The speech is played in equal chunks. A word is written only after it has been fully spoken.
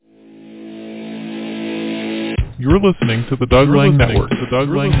You're listening to the Doug Lang Network.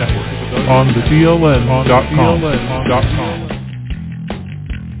 On the DLN.com.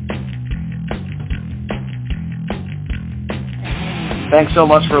 Thanks so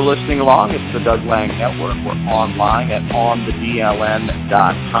much for listening along. It's the Doug Lang Network. We're online at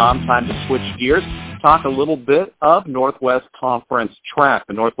onthedln.com. Time to switch gears, talk a little bit of Northwest Conference track.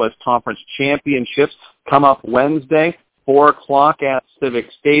 The Northwest Conference Championships come up Wednesday, 4 o'clock at Civic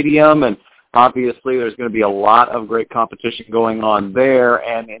Stadium, and obviously there's going to be a lot of great competition going on there.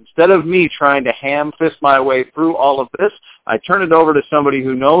 And instead of me trying to ham-fist my way through all of this, I turn it over to somebody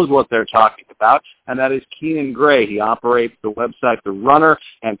who knows what they're talking about, and that is Keenan Gray. He operates the website The Runner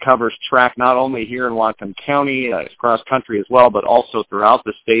and covers track not only here in Whatcom County, cross-country as well, but also throughout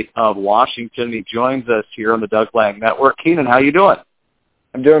the state of Washington. He joins us here on the Doug Lang Network. Keenan, how you doing?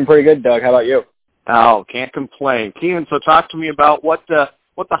 I'm doing pretty good, Doug. How about you? Oh, can't complain. Keenan, so talk to me about what the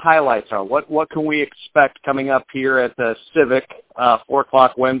highlights are. What can we expect coming up here at the Civic 4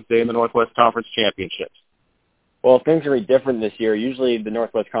 o'clock Wednesday in the Northwest Conference Championships? Well, things are very different this year. Usually the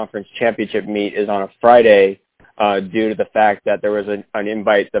Northwest Conference Championship meet is on a Friday due to the fact that there was an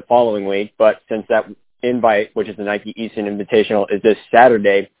invite the following week. But since that invite, which is the Nike Easton Invitational, is this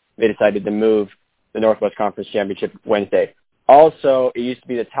Saturday, they decided to move the Northwest Conference Championship Wednesday. Also, it used to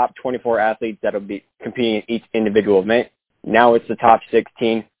be the top 24 athletes that will be competing in each individual event. Now it's the top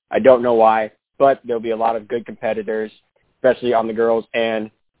 16. I don't know why, but there'll be a lot of good competitors, especially on the girls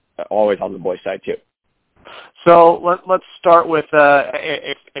and always on the boys' side too. So let's start with,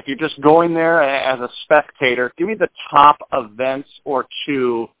 if you're just going there as a spectator, give me the top events or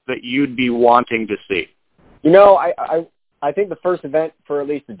two that you'd be wanting to see. You know, I think the first event for at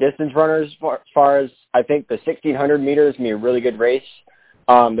least the distance runners, as far as I think the 1,600 meters, going to be a really good race.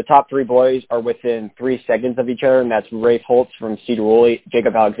 The top three boys are within 3 seconds of each other, and that's Rafe Holtz from Cedar Woolley,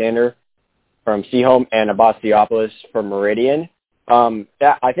 Jacob Alexander from Seaholm, and Abbas Diopoulos from Meridian. I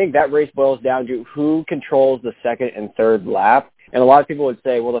think that race boils down to who controls the second and third lap. And a lot of people would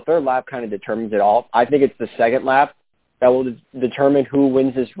say, well, the third lap kind of determines it all. I think it's the second lap that will determine who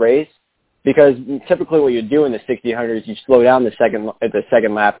wins this race, because typically what you do in the 1,600 is you slow down at the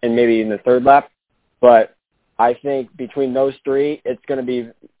second lap and maybe in the third lap. But I think between those three, it's going to be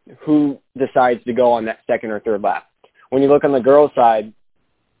who decides to go on that second or third lap. When you look on the girls' side,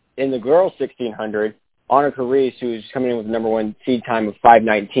 in the girls' 1,600, Anna Reese, who's coming in with the number one seed time of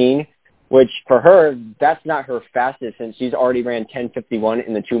 5:19, which for her, that's not her fastest since she's already ran 10:51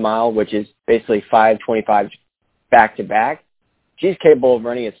 in the 2 mile, which is basically 5:25 back-to-back. She's capable of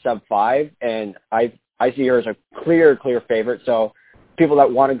running at sub-5, and I see her as a clear favorite. So people that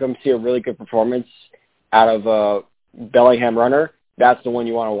want to come see a really good performance out of a Bellingham runner, that's the one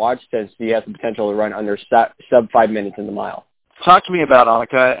you want to watch since he has the potential to run under sub-5 minutes in the mile. Talk to me about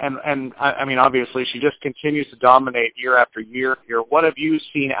Annika, and I mean, obviously, she just continues to dominate year after year here. What have you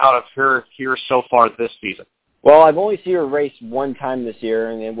seen out of her here so far this season? Well, I've only seen her race one time this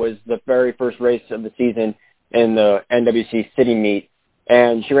year, and it was the very first race of the season in the NWC City Meet,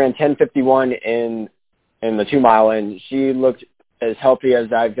 and she ran 10:51 in the 2 mile, and she looked as healthy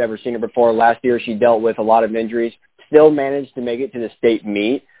as I've ever seen her before. Last year, she dealt with a lot of injuries, still managed to make it to the state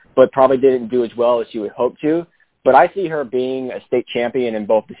meet, but probably didn't do as well as she would hope to. But I see her being a state champion in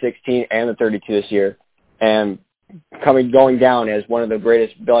both the 16 and the 32 this year, and going down as one of the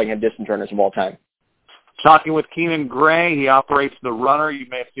greatest Bellingham distance runners of all time. Talking with Keenan Gray, he operates The Runner. You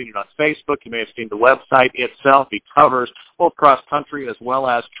may have seen it on Facebook. You may have seen the website itself. He covers both cross-country as well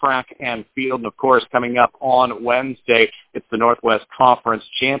as track and field. And, of course, coming up on Wednesday, it's the Northwest Conference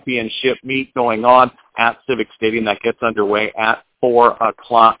Championship meet going on at Civic Stadium. That gets underway at 4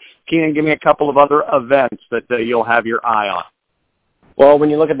 o'clock. Keenan, give me a couple of other events that you'll have your eye on. Well,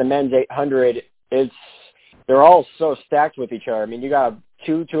 when you look at the men's 800, they're all so stacked with each other. I mean, you got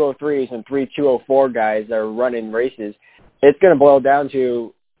 2 203s and 3 204 guys that are running races. It's going to boil down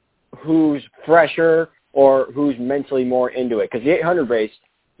to who's fresher or who's mentally more into it. Because the 800 race,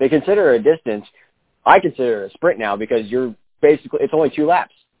 they consider it a distance. I consider it a sprint now because it's only 2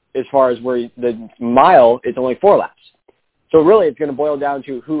 laps. As far as where the mile, it's only 4 laps. So really, it's going to boil down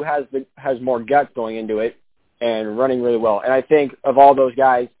to who has more guts going into it and running really well. And I think of all those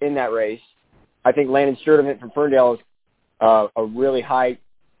guys in that race, I think Landon Sturdivant from Ferndale is a really high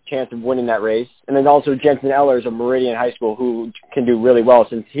chance of winning that race. And then also Jensen Ellers of Meridian High School, who can do really well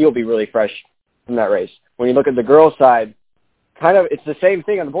since he'll be really fresh from that race. When you look at the girls' side, it's the same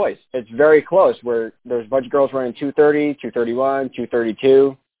thing on the boys. It's very close where there's a bunch of girls running 230, 231,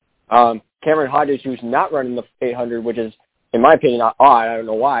 232. Cameron Hodges, who's not running the 800, which is, in my opinion, odd. I don't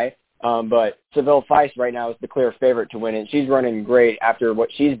know why. But Seville Feist right now is the clear favorite to win it. She's running great after what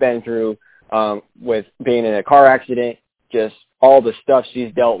she's been through with being in a car accident, just all the stuff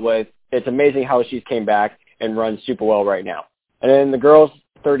she's dealt with. It's amazing how she's came back and runs super well right now. And then the girls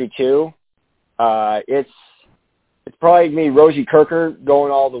 32, it's probably me, Rosie Kirker,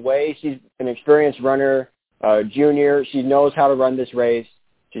 going all the way. She's an experienced runner, junior. She knows how to run this race.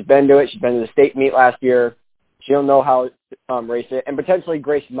 She's been to it. She's been to the state meet last year. She'll know how to race it. And potentially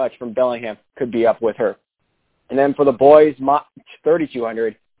Grace Much from Bellingham could be up with her. And then for the boys,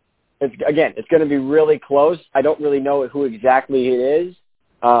 3,200, it's going to be really close. I don't really know who exactly it is,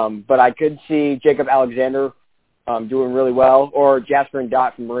 but I could see Jacob Alexander doing really well, or Jasper and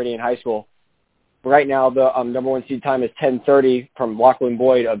Dot from Meridian High School. Right now, the number one seed time is 10:30 from Lachlan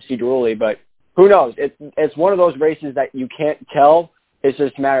Boyd of Cedar Woolley, but who knows? It's one of those races that you can't tell. It's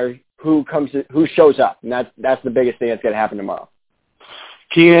just a matter of who shows up, and that's the biggest thing that's going to happen tomorrow.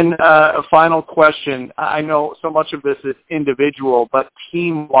 Keenan, a final question. I know so much of this is individual, but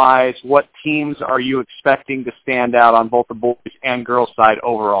team-wise, what teams are you expecting to stand out on both the boys and girls side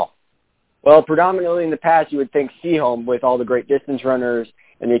overall? Well, predominantly in the past, you would think Seaholm with all the great distance runners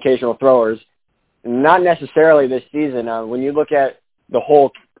and the occasional throwers. Not necessarily this season. When you look at the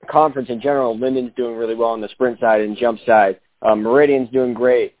whole conference in general, Linden's doing really well on the sprint side and jump side. Meridian's doing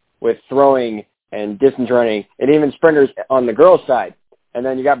great with throwing and distance running, and even sprinters on the girls' side. And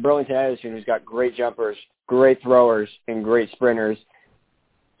then you got Burlington Edison, who's got great jumpers, great throwers, and great sprinters.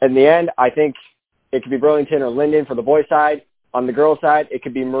 In the end, I think it could be Burlington or Linden for the boys' side. On the girls' side, it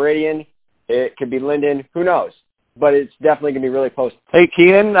could be Meridian. It could be Linden. Who knows? But it's definitely going to be really close. Hey,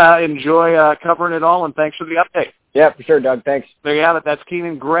 Keenan, enjoy covering it all, and thanks for the update. Yeah, for sure, Doug. Thanks. There you have it. That's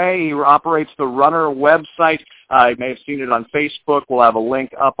Keenan Gray. He operates the Runner website. You may have seen it on Facebook. We'll have a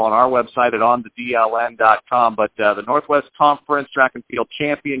link up on our website at onthedln.com. But the Northwest Conference Track and Field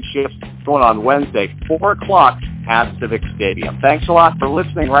Championships going on Wednesday, 4 o'clock at Civic Stadium. Thanks a lot for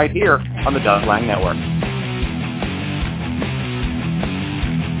listening right here on the Doug Lang Network.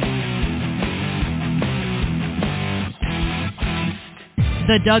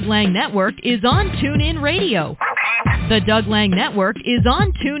 The Doug Lang Network is on TuneIn Radio. The Doug Lang Network is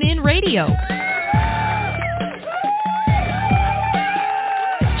on TuneIn Radio.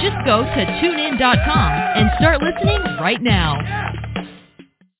 Just go to TuneIn.com and start listening right now.